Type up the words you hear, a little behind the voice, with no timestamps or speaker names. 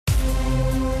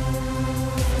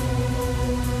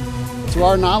To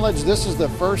our knowledge, this is the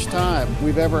first time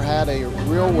we've ever had a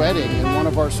real wedding in one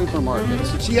of our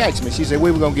supermarkets. She asked me, she said,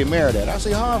 where we gonna get married at? I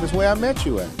said, Harveys, where I met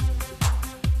you at.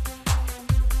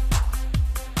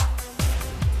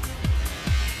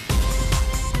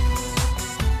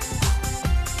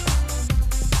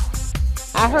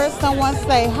 I heard someone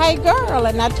say, "Hey girl,"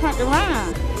 and I turned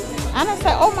around. And I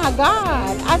said, "Oh my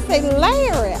God." I said,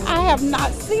 "Larry, I have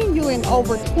not seen you in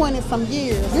over 20-some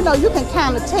years." You know, you can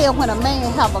kind of tell when a man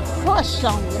have a crush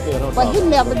on you, but he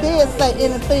never did say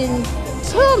anything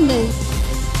to me.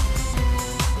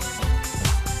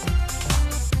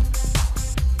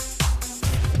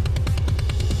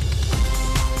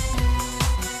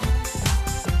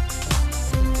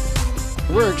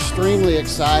 We're extremely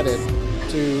excited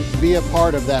to be a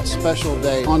part of that special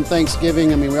day on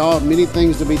Thanksgiving. I mean, we all have many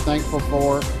things to be thankful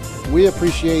for. We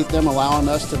appreciate them allowing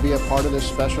us to be a part of this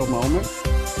special moment.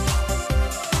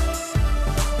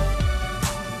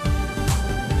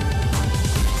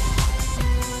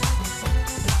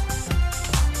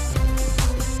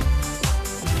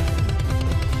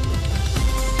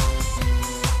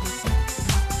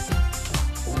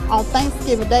 On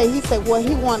Thanksgiving Day, he said what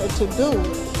he wanted to do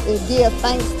is give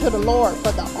thanks to the Lord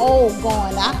for the old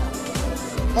going out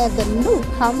and the new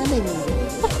coming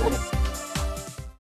in.